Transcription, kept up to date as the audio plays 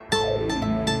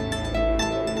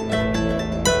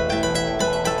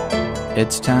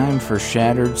It's time for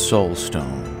Shattered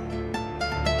Soulstone,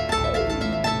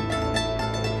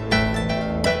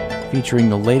 featuring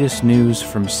the latest news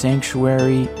from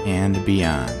Sanctuary and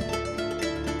beyond.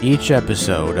 Each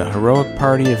episode, a heroic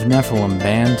party of Nephilim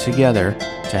band together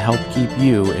to help keep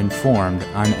you informed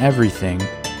on everything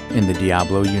in the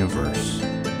Diablo universe.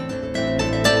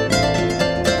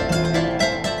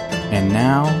 And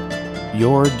now,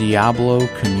 your Diablo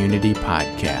Community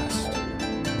Podcast.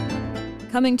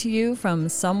 Coming to you from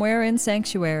somewhere in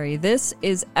Sanctuary, this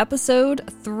is episode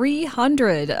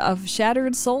 300 of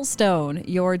Shattered Soulstone,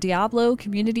 your Diablo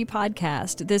Community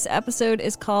Podcast. This episode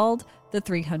is called The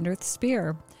 300th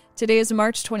Spear. Today is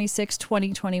March 26,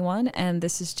 2021, and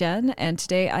this is Jen, and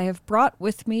today I have brought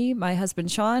with me my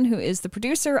husband Sean, who is the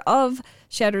producer of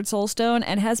Shattered Soulstone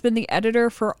and has been the editor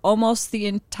for almost the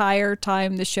entire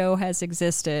time the show has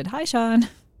existed. Hi, Sean.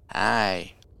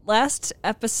 Hi. Last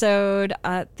episode,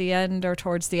 at the end or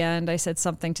towards the end, I said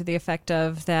something to the effect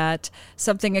of that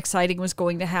something exciting was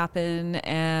going to happen,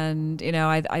 and, you know,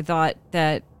 I thought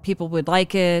that people would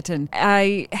like it, and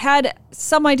I had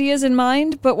some ideas in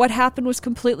mind, but what happened was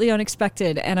completely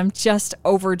unexpected, and I'm just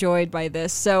overjoyed by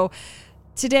this. So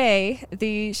today,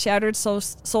 the Shattered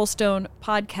Soulstone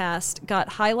podcast got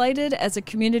highlighted as a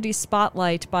community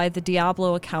spotlight by the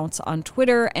Diablo accounts on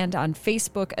Twitter and on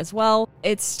Facebook as well.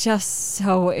 It's just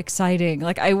so exciting.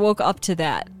 Like, I woke up to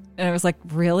that, and I was like,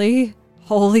 really?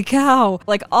 Holy cow.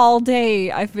 Like, all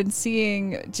day I've been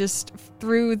seeing just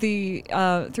through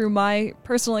my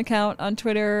personal account on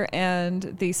Twitter and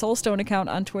the Soulstone account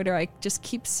on Twitter, I just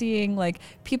keep seeing like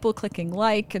people clicking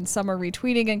like, and some are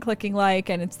retweeting and clicking like,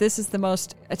 and this is the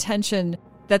most attention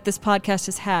that this podcast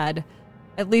has had,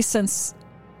 at least since,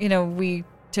 you know, we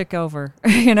took over,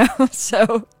 you know?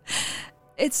 So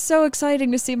it's so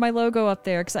exciting to see my logo up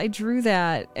there, because I drew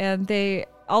that and they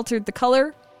altered the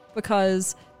color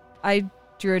because I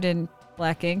drew it in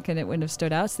black ink and it wouldn't have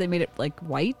stood out, so they made it like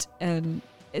white, and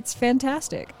it's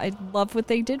fantastic. I love what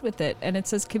they did with it, and it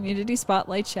says Community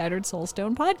Spotlight Shattered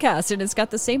Soulstone Podcast, and it's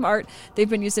got the same art they've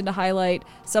been using to highlight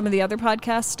some of the other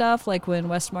podcast stuff, like when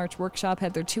West March Workshop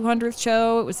had their 200th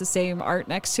show, it was the same art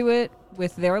next to it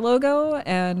with their logo,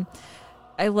 and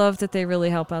I love that they really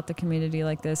help out the community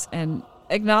like this and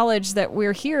acknowledge that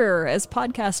we're here as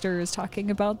podcasters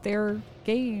talking about their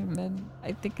game, and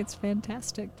I think it's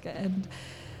fantastic, and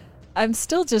I'm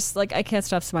still just like, I can't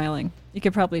stop smiling. You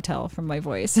could probably tell from my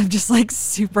voice. I'm just like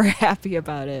super happy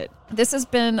about it. This has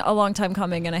been a long time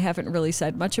coming, and I haven't really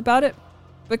said much about it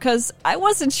because I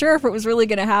wasn't sure if it was really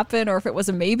going to happen or if it was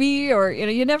a maybe, or, you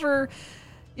know, you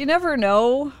never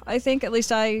know. I think, at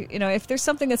least if there's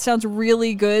something that sounds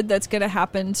really good that's going to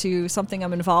happen to something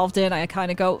I'm involved in, I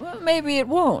kind of go, well, maybe it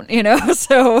won't, you know?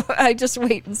 So I just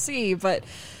wait and see. But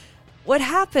what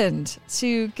happened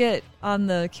to get on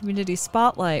the community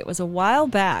spotlight was a while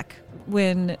back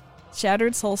when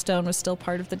Shattered Soulstone was still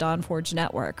part of the Dawnforge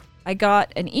network. I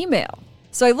got an email.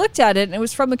 So I looked at it, and it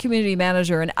was from a community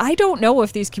manager, and I don't know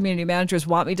if these community managers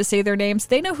want me to say their names.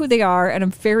 They know who they are, and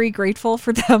I'm very grateful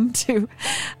for them to,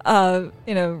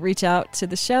 reach out to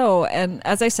the show. And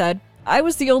as I said, I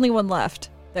was the only one left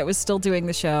that was still doing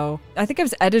the show. I think I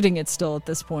was editing it still at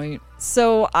this point.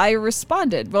 So I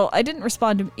responded. Well, I didn't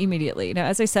respond immediately. Now,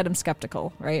 as I said, I'm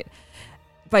skeptical, right?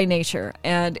 By nature.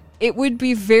 And it would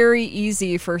be very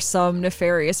easy for some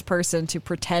nefarious person to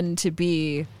pretend to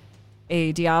be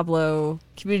a Diablo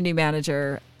community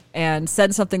manager and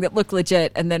send something that looked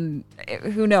legit, and then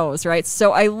who knows, right?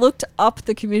 So I looked up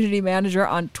the community manager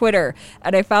on Twitter,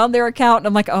 and I found their account, and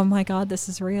I'm like, oh my God, this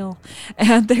is real.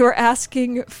 And they were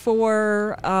asking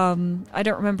for, I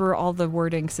don't remember all the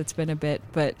wordings, it's been a bit,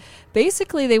 but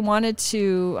basically they wanted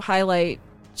to highlight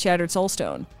Shattered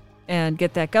Soulstone and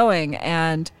get that going,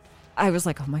 and I was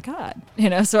like, oh my God,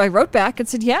 so I wrote back and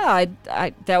said, yeah,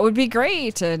 I that would be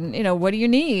great. And, what do you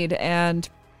need? And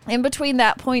in between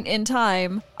that point in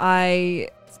time, I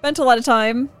spent a lot of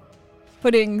time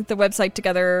putting the website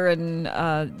together and,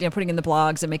 putting in the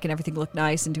blogs and making everything look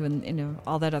nice and doing,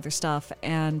 all that other stuff.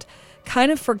 And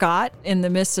kind of forgot in the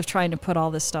midst of trying to put all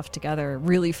this stuff together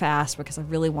really fast, because I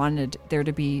really wanted there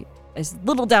to be as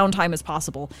little downtime as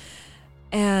possible.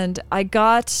 And I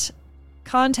got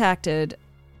contacted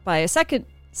by a second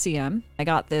CM. I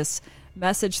got this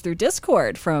message through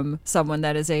Discord from someone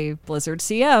that is a Blizzard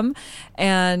CM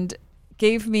and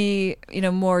gave me,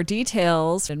 more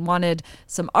details and wanted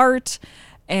some art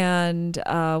and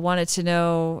wanted to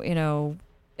know,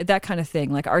 that kind of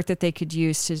thing, like art that they could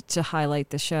use to highlight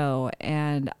the show.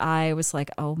 And I was like,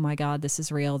 oh my God, this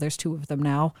is real. There's two of them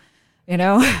now. You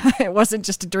know, it wasn't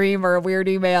just a dream or a weird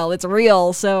email. It's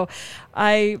real. So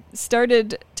I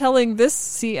started telling this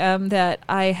CM that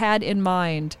I had in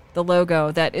mind the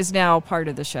logo that is now part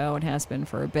of the show and has been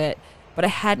for a bit, but I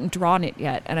hadn't drawn it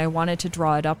yet, and I wanted to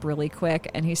draw it up really quick.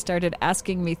 And he started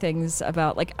asking me things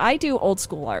about, like, I do old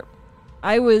school art.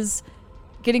 I was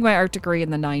getting my art degree in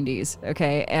the 90s,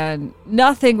 okay, and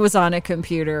nothing was on a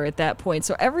computer at that point.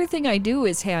 So everything I do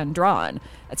is hand-drawn.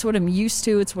 That's what I'm used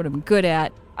to. It's what I'm good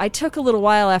at. I took a little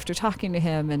while after talking to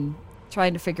him and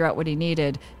trying to figure out what he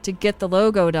needed to get the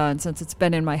logo done, since it's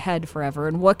been in my head forever.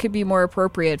 And what could be more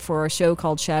appropriate for a show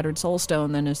called Shattered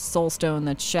Soulstone than a soulstone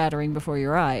that's shattering before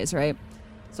your eyes, right?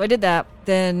 So I did that,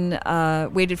 then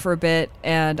waited for a bit,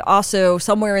 and also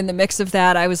somewhere in the mix of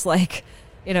that, I was like,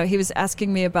 you know, he was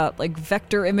asking me about like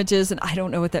vector images, and I don't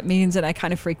know what that means, and I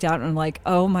kind of freaked out, and I'm like,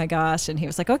 oh my gosh. And he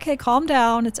was like, okay, calm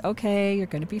down, it's okay, you're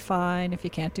gonna be fine. If you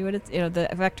can't do it, it's, you know, the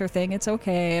vector thing, it's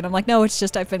okay. And I'm like, no, it's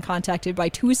just I've been contacted by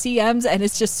 2 CMs, and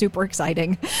it's just super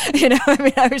exciting. You know, I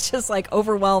mean, I was just like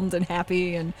overwhelmed and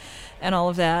happy and all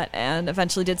of that, and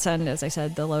eventually did send, as I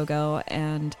said, the logo,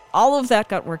 and all of that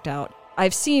got worked out.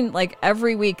 I've seen, like,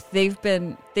 every week they've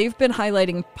been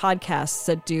highlighting podcasts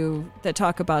that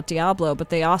talk about Diablo, but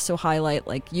they also highlight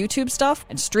like YouTube stuff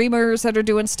and streamers that are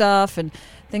doing stuff and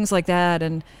things like that.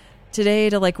 And today,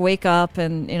 to like wake up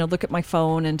and, you know, look at my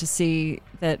phone and to see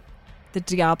that the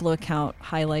Diablo account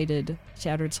highlighted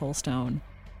Shattered Soulstone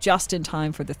just in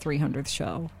time for the 300th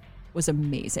show was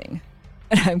amazing.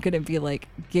 And I'm going to be like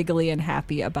giggly and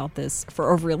happy about this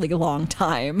for a really long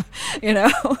time, you know?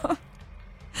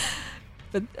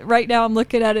 But right now I'm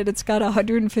looking at it, it's got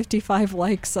 155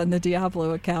 likes on the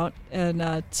Diablo account and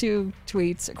 2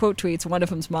 tweets, quote tweets, one of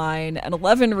them's mine, and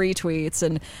 11 retweets.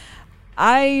 And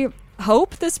I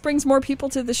hope this brings more people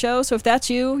to the show. So if that's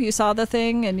you saw the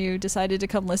thing and you decided to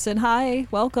come listen, hi,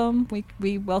 welcome.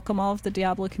 We welcome all of the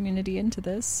Diablo community into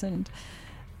this. And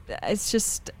it's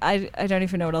just, I don't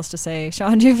even know what else to say.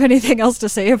 Sean, do you have anything else to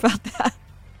say about that?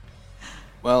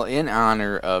 Well, in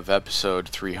honor of episode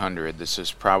 300, this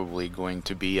is probably going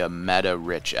to be a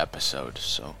meta-rich episode.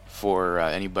 So for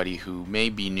anybody who may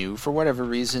be new, for whatever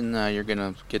reason, you're going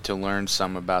to get to learn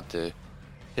some about the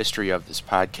history of this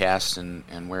podcast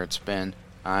and where it's been.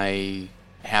 I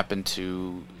happened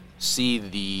to see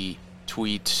the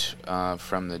tweet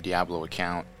from the Diablo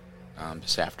account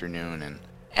this afternoon, and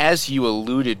as you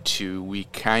alluded to, we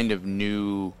kind of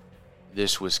knew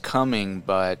this was coming,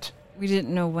 but we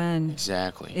didn't know when.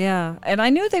 Exactly. Yeah. And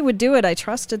I knew they would do it. I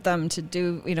trusted them to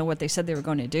do, you know, what they said they were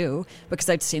going to do because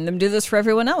I'd seen them do this for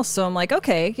everyone else. So I'm like,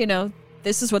 okay, you know,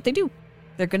 this is what they do.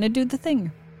 They're going to do the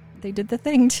thing. They did the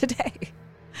thing today.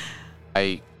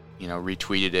 I, you know,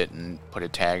 retweeted it and put a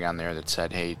tag on there that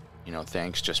said, hey, you know,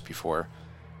 thanks, just before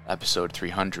episode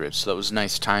 300. So that was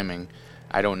nice timing.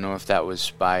 I don't know if that was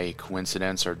by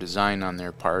coincidence or design on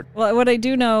their part. Well, what I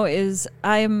do know is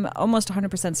I'm almost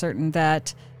 100% certain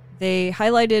that they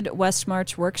highlighted West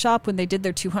March Workshop when they did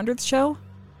their 200th show.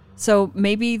 So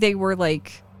maybe they were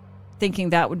like thinking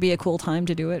that would be a cool time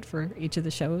to do it for each of the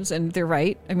shows. And they're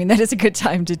right. I mean, that is a good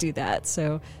time to do that.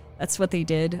 So that's what they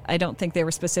did. I don't think they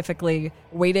were specifically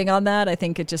waiting on that. I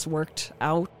think it just worked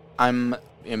out. I'm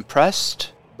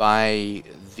impressed by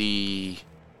the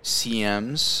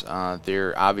CMs.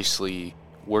 They're obviously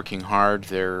working hard.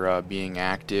 They're being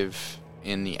active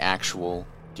in the actual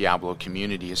Diablo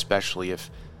community, especially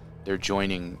if they're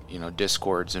joining, you know,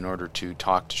 Discords in order to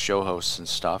talk to show hosts and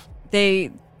stuff.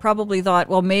 They probably thought,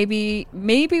 well, maybe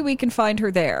we can find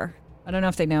her there. I don't know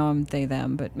if they know them, they,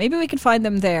 them, but maybe we can find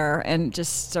them there, and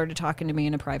just started talking to me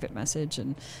in a private message,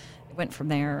 and it went from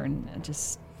there, and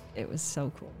it was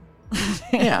so cool.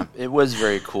 Yeah, it was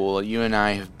very cool. You and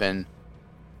I have been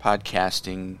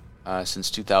podcasting since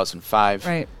 2005.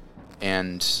 Right.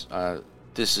 And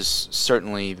this is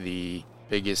certainly the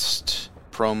biggest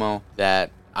promo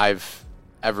that I've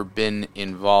ever been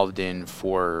involved in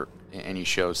for any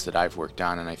shows that I've worked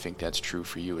on, and I think that's true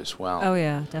for you as well. Oh,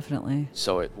 yeah, definitely.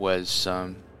 So it was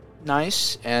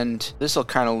nice, and this will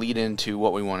kind of lead into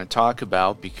what we want to talk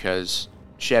about, because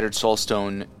Shattered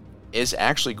Soulstone is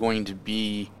actually going to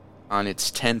be on its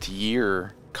 10th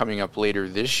year coming up later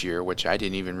this year, which I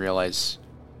didn't even realize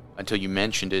until you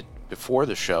mentioned it before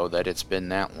the show that it's been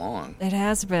that long. It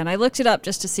has been. I looked it up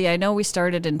just to see. I know we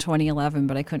started in 2011,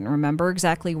 but I couldn't remember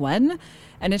exactly when.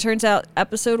 And it turns out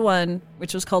episode 1,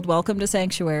 which was called Welcome to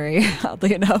Sanctuary,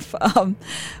 oddly enough,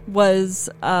 was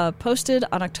posted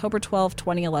on October 12,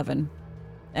 2011.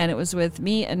 And it was with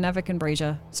me and Nevik and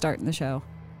Brazia starting the show.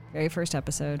 Very first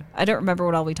episode. I don't remember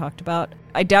what all we talked about.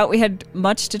 I doubt we had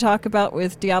much to talk about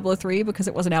with Diablo 3 because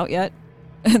it wasn't out yet.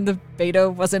 And the beta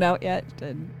wasn't out yet.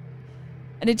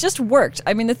 And And it just worked.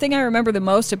 I mean, the thing I remember the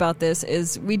most about this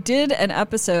is we did an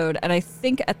episode, and I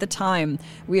think at the time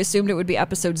we assumed it would be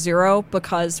episode 0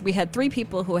 because we had 3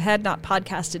 people who had not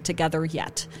podcasted together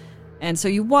yet. And so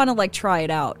you want to like try it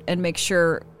out and make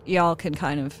sure y'all can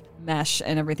kind of mesh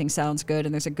and everything sounds good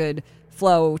and there's a good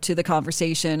flow to the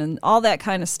conversation and all that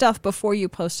kind of stuff before you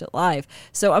post it live.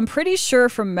 So I'm pretty sure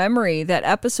from memory that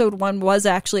episode 1 was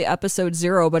actually episode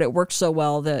 0, but it worked so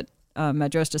well that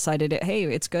Medros decided, hey,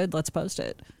 it's good, let's post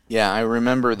it. Yeah, I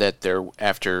remember that there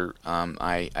after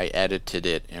I edited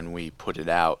it and we put it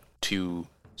out to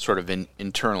sort of an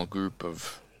internal group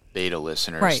of beta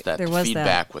listeners, right, that the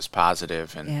feedback was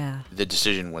positive, and the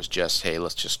decision was just, hey,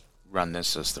 let's just run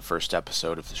this as the first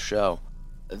episode of the show.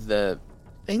 The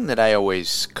thing that I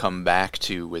always come back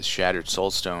to with Shattered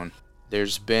Soulstone,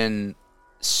 there's been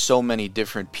so many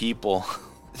different people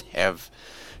that have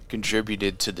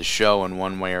contributed to the show in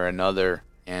one way or another,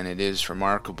 and it is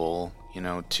remarkable,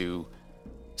 to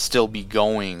still be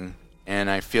going. And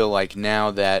I feel like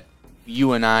now that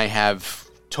you and I have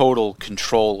total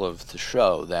control of the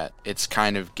show, that it's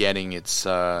kind of getting its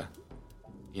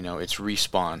its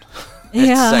respawn.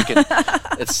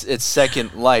 Its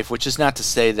second life, which is not to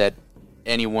say that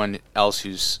anyone else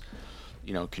who's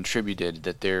contributed,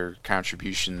 that their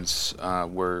contributions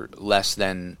were less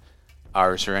than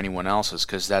ours or anyone else's,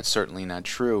 because that's certainly not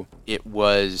true. It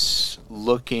was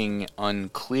looking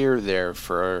unclear there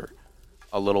for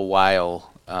a little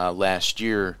while last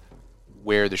year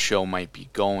where the show might be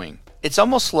going. It's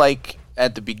almost like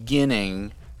at the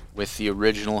beginning with the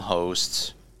original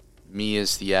hosts, me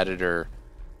as the editor,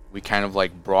 we kind of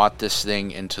like brought this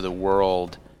thing into the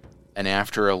world, and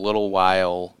after a little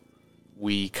while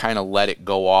we kind of let it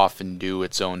go off and do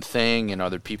its own thing, and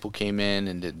other people came in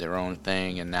and did their own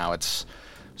thing, and now it's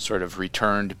sort of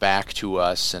returned back to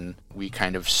us, and we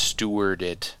kind of steward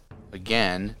it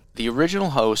again. The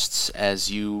original hosts,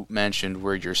 as you mentioned,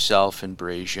 were yourself and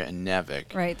Brazia and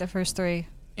Nevik. Right, the first 3.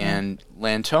 And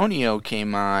Lantonio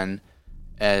came on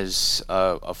as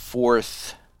a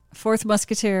fourth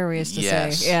musketeer, we used to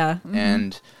say. Yeah. Mm-hmm.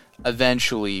 And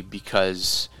eventually,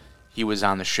 because he was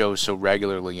on the show so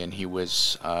regularly and he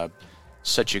was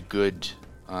such a good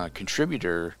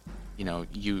contributor,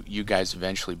 you guys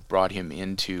eventually brought him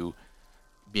into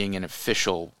being an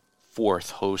official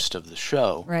 4th host of the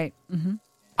show. Right. Mm-hmm.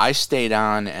 I stayed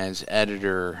on as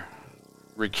editor.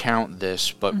 Recount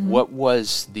this, but what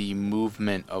was the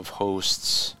movement of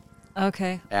hosts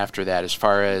after that, as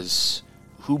far as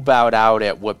who bowed out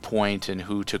at what point and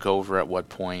who took over at what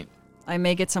point? I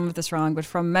may get some of this wrong, but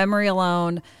from memory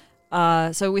alone,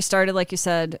 so we started, like you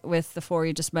said, with the 4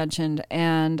 you just mentioned,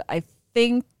 and I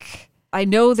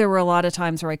know there were a lot of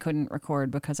times where I couldn't record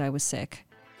because I was sick,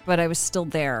 but I was still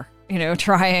there,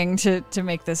 trying to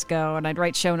make this go, and I'd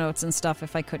write show notes and stuff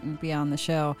if I couldn't be on the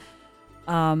show.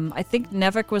 I think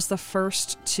Nevik was the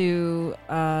first to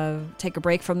take a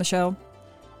break from the show.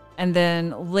 And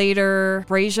then later,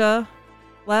 Brazia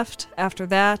left after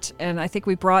that. And I think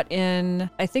we brought in,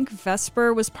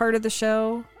 Vesper was part of the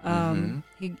show.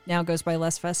 He now goes by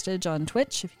Les Vestige on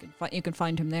Twitch. If you can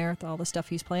find him there with all the stuff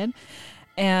he's playing.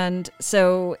 And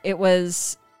so it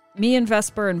was me and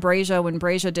Vesper and Brazia when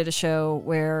Brazia did a show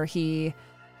where he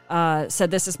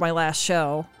said, "This is my last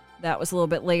show." That was a little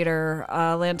bit later.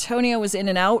 Lantonio was in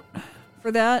and out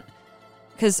for that.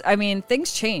 Because,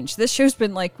 things change. This show's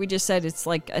been, like we just said, it's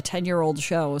like a 10-year-old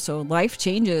show. So life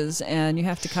changes and you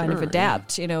have to kind of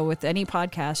adapt. Yeah. With any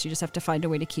podcast, you just have to find a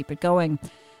way to keep it going.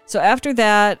 So after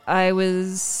that, I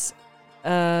was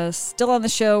still on the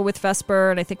show with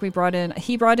Vesper. And I think he brought in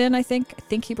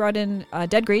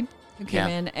Dead Greed, who came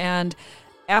in. And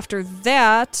after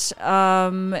that,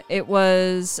 it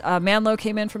was Manlo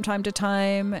came in from time to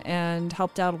time and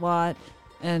helped out a lot,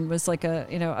 and was like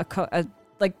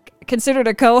considered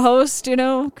a co-host,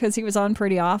 because he was on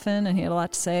pretty often and he had a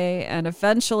lot to say. And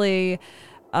eventually,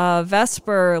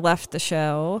 Vesper left the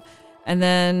show, and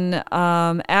then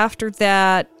after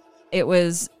that, it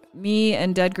was me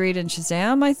and Dead Greed and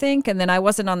Shazam, I think. And then I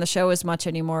wasn't on the show as much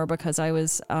anymore because I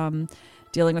was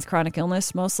dealing with chronic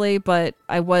illness mostly, but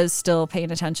I was still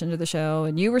paying attention to the show,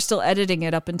 and you were still editing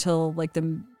it up until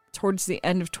towards the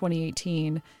end of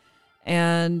 2018.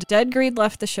 And Dead Greed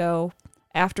left the show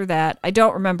after that. I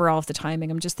don't remember all of the timing.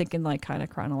 I'm just thinking kind of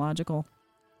chronological.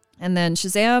 And then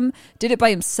Shazam did it by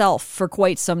himself for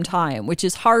quite some time, which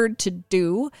is hard to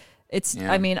do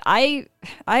I mean, I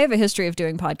have a history of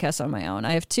doing podcasts on my own.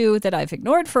 I have 2 that I've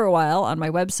ignored for a while on my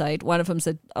website. One of them's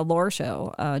a lore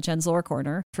show, Jen's Lore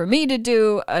Corner. For me to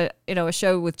do a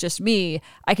show with just me,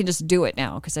 I can just do it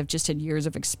now because I've just had years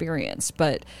of experience.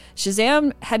 But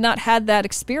Shazam had not had that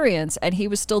experience, and he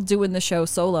was still doing the show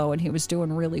solo, and he was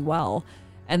doing really well.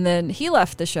 And then he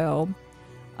left the show,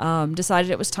 decided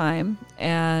it was time,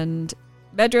 and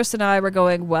Medros and I were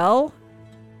going, well,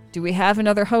 do we have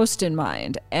another host in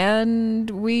mind? And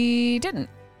we didn't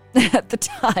at the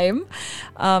time.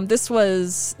 This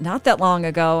was not that long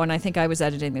ago, and I think I was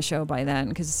editing the show by then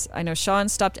because I know Sean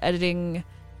stopped editing.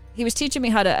 He was teaching me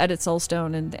how to edit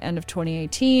Soulstone in the end of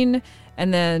 2018,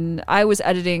 and then I was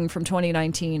editing from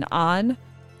 2019 on.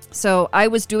 So I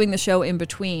was doing the show in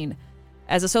between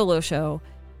as a solo show,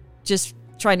 just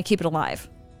trying to keep it alive.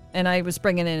 And I was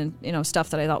bringing in, stuff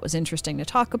that I thought was interesting to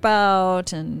talk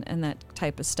about and that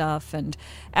type of stuff. And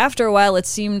after a while, it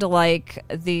seemed like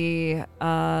the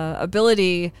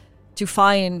ability to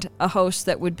find a host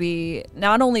that would be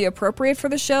not only appropriate for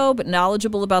the show, but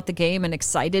knowledgeable about the game and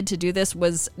excited to do this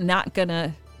was not going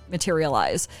to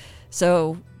materialize.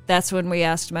 So that's when we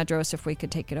asked Medros if we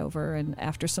could take it over. And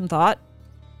after some thought,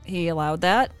 he allowed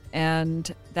that.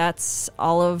 And that's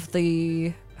all of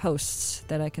the hosts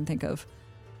that I can think of.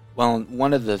 Well,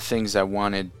 one of the things I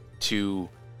wanted to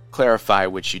clarify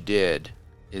what you did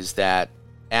is that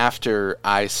after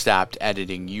I stopped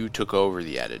editing, you took over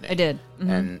the editing. I did. Mm-hmm.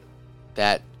 And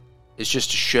that is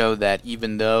just to show that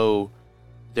even though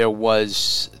there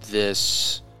was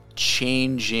this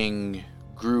changing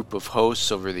group of hosts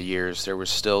over the years, there was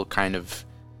still kind of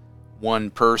one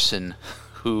person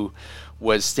who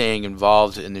was staying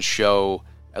involved in the show,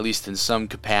 at least in some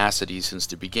capacity since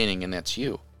the beginning, and that's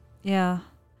you. Yeah.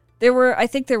 I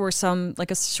think there were some,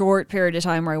 like a short period of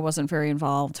time where I wasn't very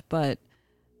involved, but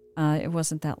it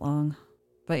wasn't that long.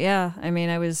 But yeah, I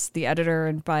mean, I was the editor,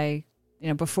 and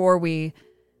before we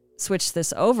switched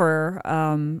this over,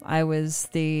 I was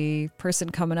the person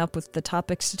coming up with the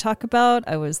topics to talk about.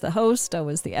 I was the host. I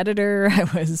was the editor. I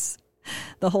was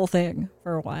the whole thing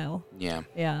for a while. Yeah.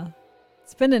 Yeah.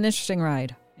 It's been an interesting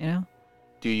ride,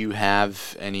 Do you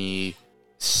have any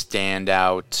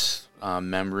standout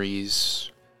memories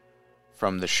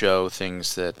from the show,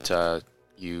 things that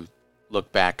you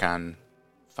look back on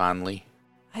fondly?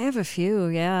 I have a few,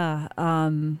 yeah.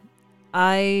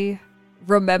 I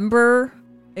remember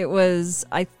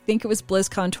I think it was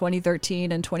BlizzCon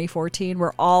 2013 and 2014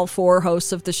 where all 4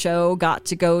 hosts of the show got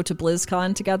to go to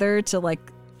BlizzCon together to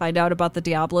find out about the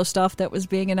Diablo stuff that was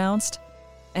being announced.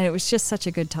 And it was just such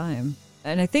a good time.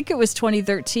 And I think it was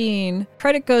 2013.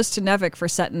 Credit goes to Nevik for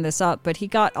setting this up, but he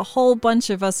got a whole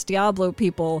bunch of us Diablo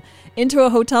people into a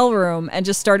hotel room and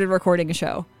just started recording a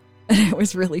show. And it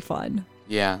was really fun.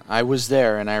 Yeah, I was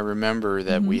there, and I remember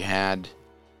that we had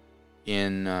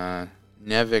in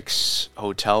Nevik's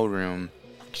hotel room,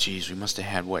 we must have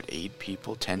had, 8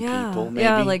 people, 10 people, maybe?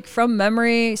 Yeah, from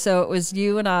memory. So it was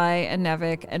you and I and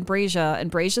Nevik and Brazia,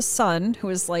 and Brazia's son, who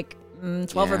was 12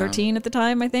 or 13 at the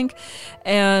time, I think.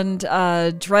 And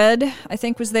Dread, I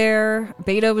think, was there.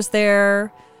 Beta was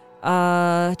there.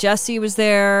 Jesse was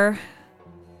there.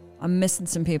 I'm missing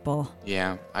some people.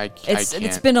 Yeah, I can't.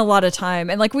 It's been a lot of time.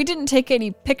 And, we didn't take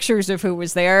any pictures of who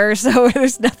was there, so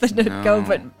there's nothing to go.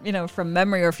 But, from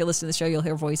memory, or if you listen to the show, you'll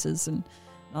hear voices and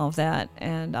all of that.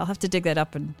 And I'll have to dig that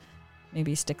up and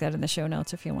maybe stick that in the show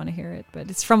notes if you want to hear it. But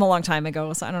it's from a long time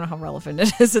ago, so I don't know how relevant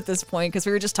it is at this point, because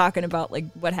we were just talking about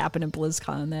what happened in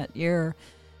BlizzCon that year.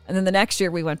 And then the next year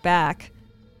we went back,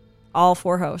 all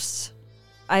 4 hosts.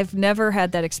 I've never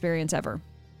had that experience ever,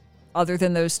 other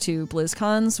than those 2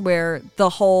 BlizzCons where the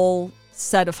whole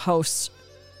set of hosts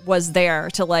was there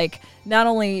to not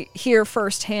only hear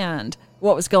firsthand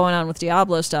what was going on with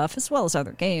Diablo stuff, as well as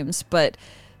other games, but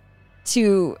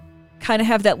to kind of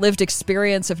have that lived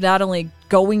experience of not only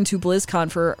going to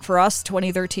BlizzCon. For us,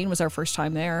 2013 was our first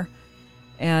time there,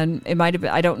 and it might have been,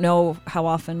 I don't know how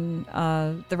often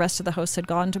the rest of the hosts had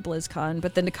gone to BlizzCon,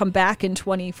 but then to come back in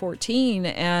 2014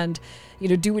 and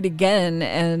do it again,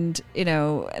 and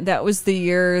that was the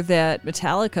year that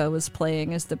Metallica was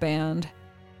playing as the band,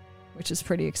 which is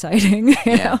pretty exciting.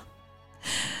 you know?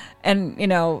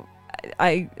 And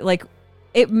I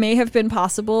it may have been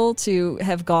possible to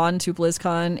have gone to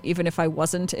BlizzCon even if I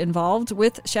wasn't involved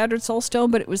with Shattered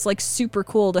Soulstone, but it was super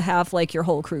cool to have your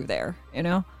whole crew there,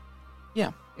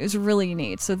 Yeah. It was really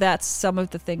neat. So that's some of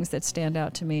the things that stand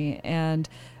out to me. And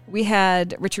we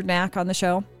had Richard Knack on the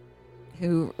show,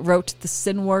 who wrote the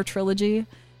Sin War trilogy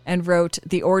and wrote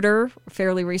The Order, a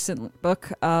fairly recent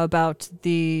book about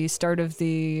the start of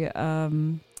the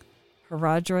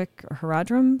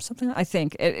Herodrum, something. I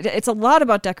think it's a lot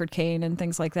about Deckard Cain and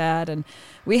things like that. And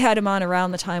we had him on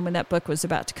around the time when that book was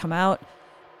about to come out,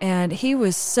 and he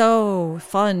was so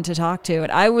fun to talk to.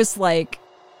 And I was like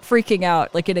freaking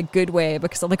out, like in a good way,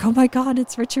 because I'm like, oh my God,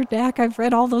 it's Richard Mack. I've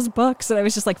read all those books. And I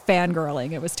was just like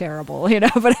fangirling. It was terrible,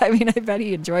 But I mean, I bet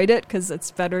he enjoyed it because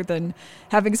it's better than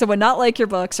having someone not like your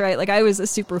books, right? Like I was a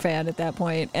super fan at that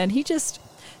point, and he just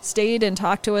stayed and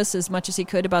talked to us as much as he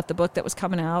could about the book that was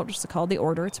coming out, which is called The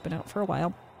Order. It's been out for a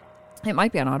while. It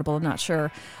might be on Audible, I'm not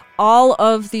sure. All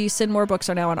of the Sin War books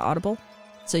are now on Audible,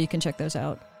 so you can check those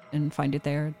out and find it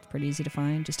there. It's pretty easy to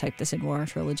find. Just type the Sin War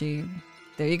trilogy.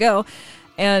 There you go.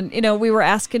 And, we were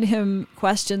asking him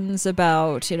questions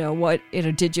about, what,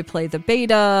 did you play the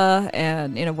beta?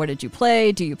 And, what did you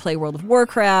play? Do you play World of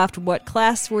Warcraft? What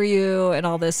class were you? And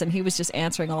all this. And he was just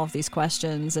answering all of these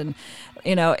questions. And,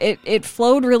 it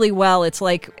flowed really well. It's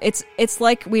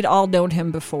like we'd all known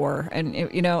him before. And,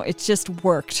 it just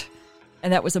worked.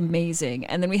 And that was amazing.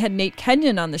 And then we had Nate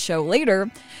Kenyon on the show later.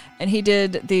 And he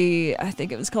did I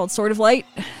think it was called Sword of Light.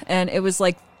 And it was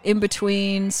like in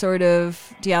between sort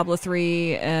of Diablo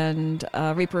 3 and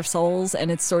Reaper of Souls,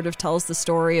 and it sort of tells the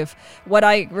story of what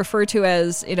I refer to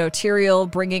as, Tyrael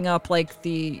bringing up like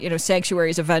the,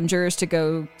 Sanctuary's Avengers to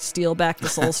go steal back the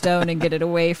Soul Stone and get it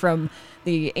away from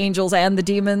the angels and the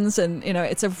demons. And,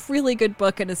 it's a really good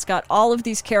book, and it's got all of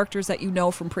these characters that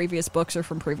from previous books or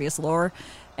from previous lore.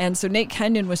 And so Nate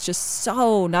Kenyon was just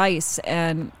so nice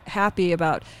and happy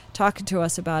about talking to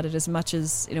us about it as much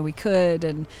as, we could.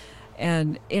 And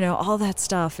all that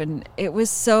stuff. And it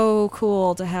was so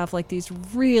cool to have like these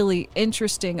really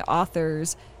interesting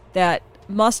authors that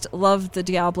must love the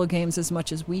Diablo games as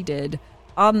much as we did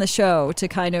on the show to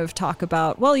kind of talk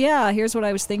about, well, yeah, here's what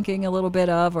I was thinking a little bit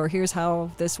of, or here's how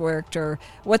this worked, or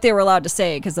what they were allowed to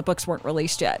say, because the books weren't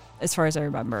released yet, as far as I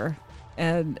remember.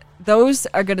 And those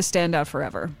are going to stand out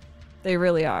forever. They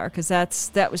really are, because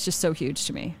that was just so huge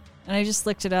to me. And I just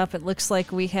looked it up. It looks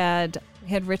like we had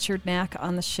Richard Mack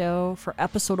on the show for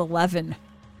episode 11.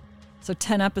 So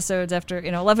 10 episodes after,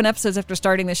 11 episodes after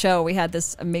starting the show, we had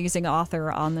this amazing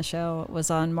author on the show. It was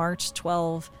on March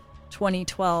 12,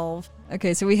 2012.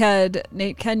 Okay, so we had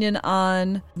Nate Kenyon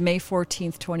on May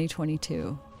 14th,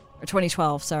 2022. Or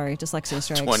 2012, sorry, dyslexia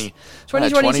strikes.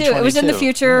 2022. It was in the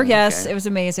future. Oh, yes, okay. It was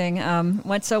amazing.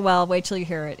 Went so well. Wait till you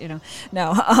hear it.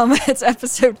 No, it's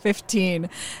episode 15,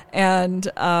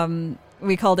 and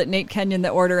we called it Nate Kenyon, The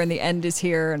Order, and the End is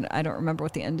Here. And I don't remember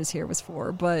what the End is Here was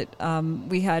for, but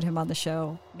we had him on the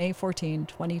show May 14,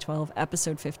 2012,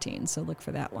 episode 15. So look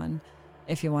for that one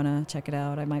if you want to check it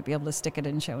out. I might be able to stick it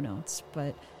in show notes,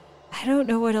 but I don't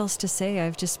know what else to say.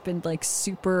 I've just been like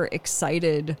super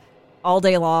excited all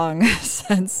day long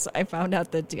since I found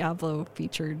out that Diablo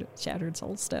featured Shattered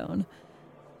Soulstone.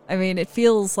 I mean, it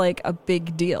feels like a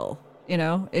big deal,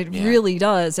 It really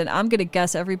does. And I'm going to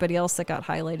guess everybody else that got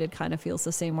highlighted kind of feels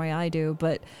the same way I do.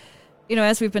 But,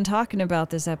 as we've been talking about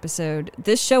this episode,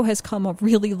 this show has come a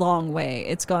really long way.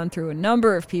 It's gone through a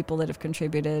number of people that have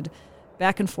contributed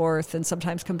back and forth, and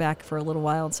sometimes come back for a little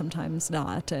while and sometimes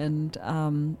not. And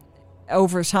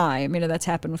over time, that's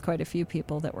happened with quite a few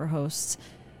people that were hosts.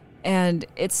 And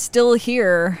it's still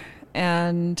here,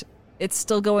 and it's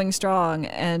still going strong,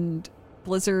 and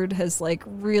Blizzard has like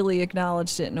really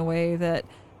acknowledged it in a way that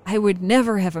I would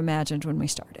never have imagined when we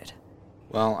started.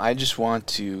 Well, I just want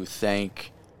to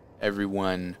thank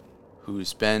everyone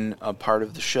who's been a part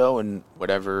of the show in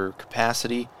whatever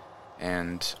capacity,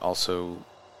 and also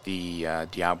the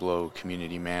Diablo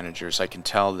community managers. I can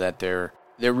tell that they're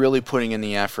really putting in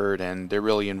the effort, and they're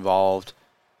really involved,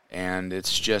 and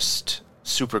it's just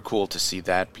super cool to see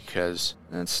that, because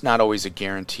it's not always a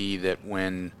guarantee that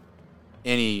when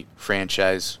any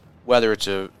franchise, whether it's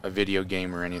a video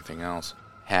game or anything else,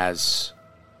 has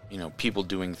people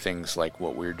doing things like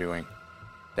what we're doing,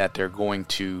 that they're going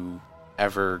to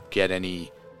ever get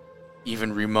any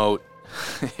even remote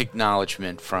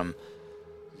acknowledgement from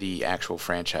the actual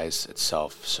franchise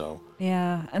itself. So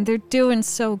yeah, and they're doing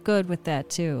so good with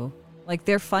that too. Like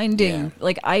they're finding,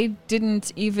 like I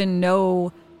didn't even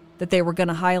know that they were going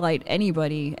to highlight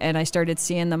anybody, and I started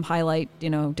seeing them highlight,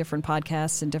 different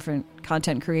podcasts and different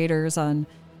content creators on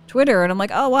Twitter, and I'm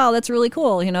like, oh wow, that's really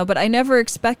cool, but I never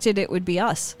expected it would be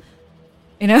us,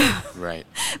 right?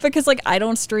 Because like I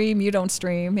don't stream, you don't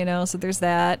stream, so there's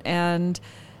that, and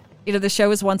the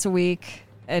show is once a week,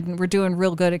 and we're doing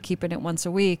real good at keeping it once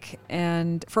a week.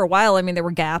 And for a while, there were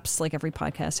gaps, like every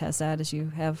podcast has that, as you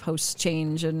have hosts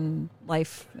change and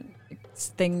life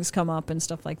things come up and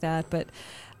stuff like that. But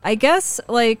I guess,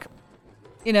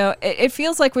 it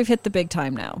feels like we've hit the big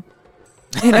time now.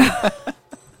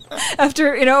 I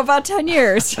After, about 10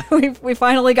 years, we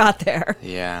finally got there.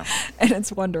 Yeah. And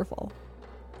it's wonderful.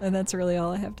 And that's really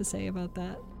all I have to say about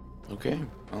that. Okay.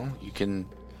 Well, you can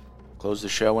close the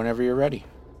show whenever you're ready.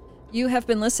 You have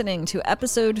been listening to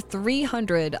episode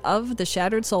 300 of The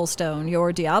Shattered Soulstone,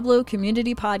 your Diablo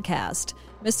community podcast.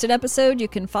 Missed an episode? You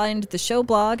can find the show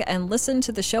blog and listen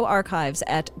to the show archives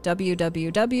at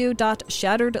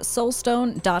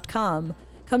www.shatteredsoulstone.com.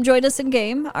 Come join us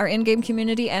in-game. Our in-game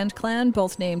community and clan,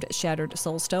 both named Shattered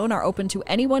Soulstone, are open to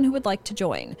anyone who would like to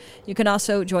join. You can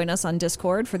also join us on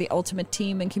Discord for the ultimate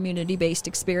team and community-based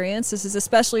experience. This is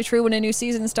especially true when a new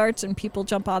season starts and people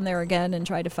jump on there again and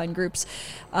try to find groups.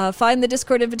 Find the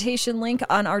Discord invitation link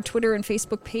on our Twitter and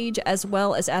Facebook page, as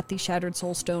well as at the Shattered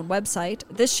Soulstone website.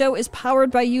 This show is powered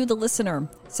by you, the listener.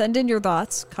 Send in your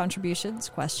thoughts, contributions,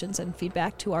 questions, and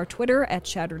feedback to our Twitter at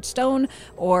Shattered Stone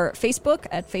or Facebook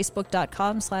at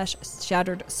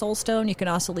facebook.com/Shattered Soulstone. You can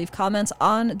also leave comments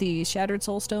on the Shattered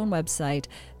Soulstone website.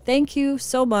 Thank you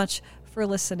so much for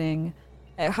listening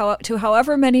to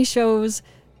however many shows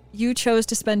you chose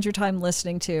to spend your time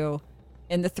listening to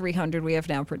in the 300 we have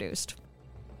now produced.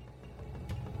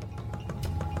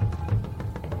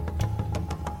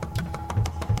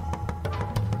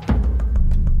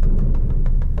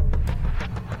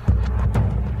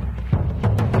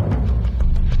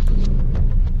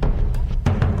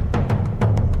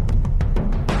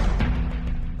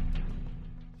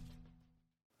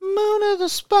 Moon of the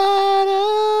Spider.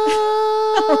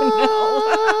 Oh no.